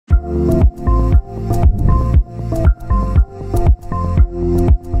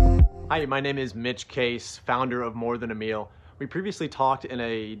Hi, my name is Mitch Case, founder of More Than a Meal. We previously talked in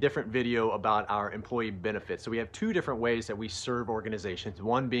a different video about our employee benefits. So we have two different ways that we serve organizations,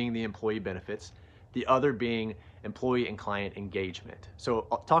 one being the employee benefits, the other being employee and client engagement. So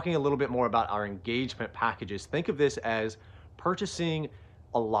talking a little bit more about our engagement packages, think of this as purchasing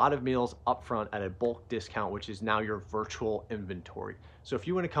a lot of meals upfront at a bulk discount, which is now your virtual inventory. So if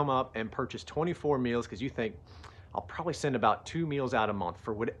you want to come up and purchase 24 meals because you think, I'll probably send about 2 meals out a month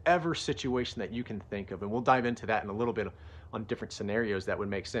for whatever situation that you can think of. And we'll dive into that in a little bit on different scenarios that would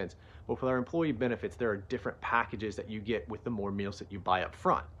make sense. But for our employee benefits, there are different packages that you get with the more meals that you buy up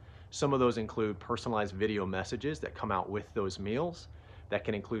front. Some of those include personalized video messages that come out with those meals. That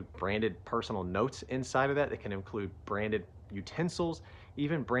can include branded personal notes inside of that. That can include branded utensils,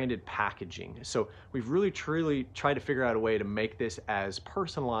 even branded packaging. So we've really truly tried to figure out a way to make this as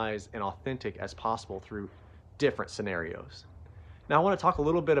personalized and authentic as possible through different scenarios. Now I want to talk a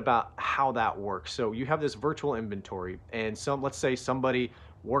little bit about how that works. So you have this virtual inventory and let's say somebody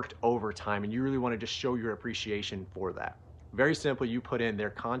worked overtime and you really want to just show your appreciation for that. Very simply, you put in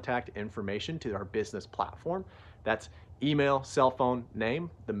their contact information to our business platform. That's email, cell phone, name,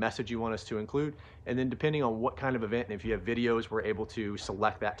 the message you want us to include, and then depending on what kind of event, and if you have videos, we're able to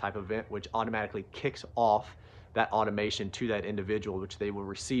select that type of event, which automatically kicks off that automation to that individual, which they will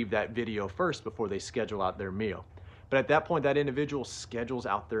receive that video first before they schedule out their meal. But at that point, that individual schedules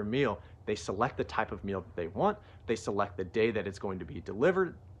out their meal. They select the type of meal that they want. They select the day that it's going to be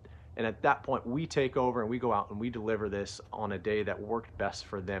delivered. And at that point, we take over and we go out and we deliver this on a day that worked best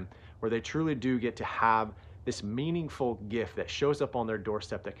for them, where they truly do get to have this meaningful gift that shows up on their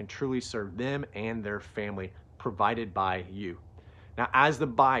doorstep that can truly serve them and their family, provided by you. Now, as the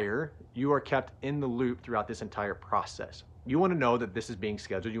buyer, you are kept in the loop throughout this entire process. You want to know that this is being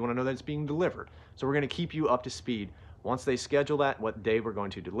scheduled. You want to know that it's being delivered. So we're going to keep you up to speed. Once they schedule that, what day we're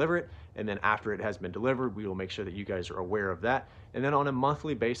going to deliver it, and then after it has been delivered, we will make sure that you guys are aware of that. And then on a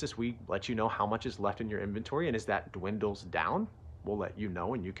monthly basis, we let you know how much is left in your inventory, and as that dwindles down, we'll let you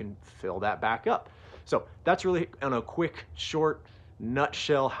know and you can fill that back up. So that's really, in a quick, short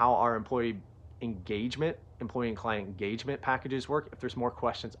nutshell, how our employee and client engagement packages work. If there's more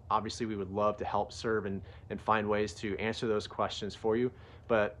questions, obviously we would love to help serve and find ways to answer those questions for you.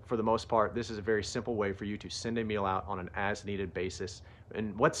 But for the most part, this is a very simple way for you to send a meal out on an as needed basis.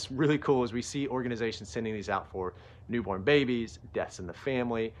 And what's really cool is we see organizations sending these out for newborn babies, deaths in the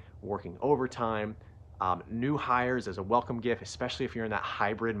family, working overtime, new hires as a welcome gift, especially if you're in that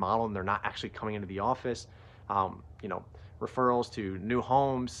hybrid model and they're not actually coming into the office, referrals to new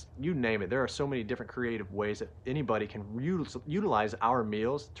homes, you name it. There are so many different creative ways that anybody can utilize our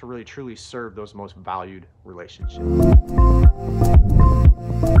meals to really truly serve those most valued relationships.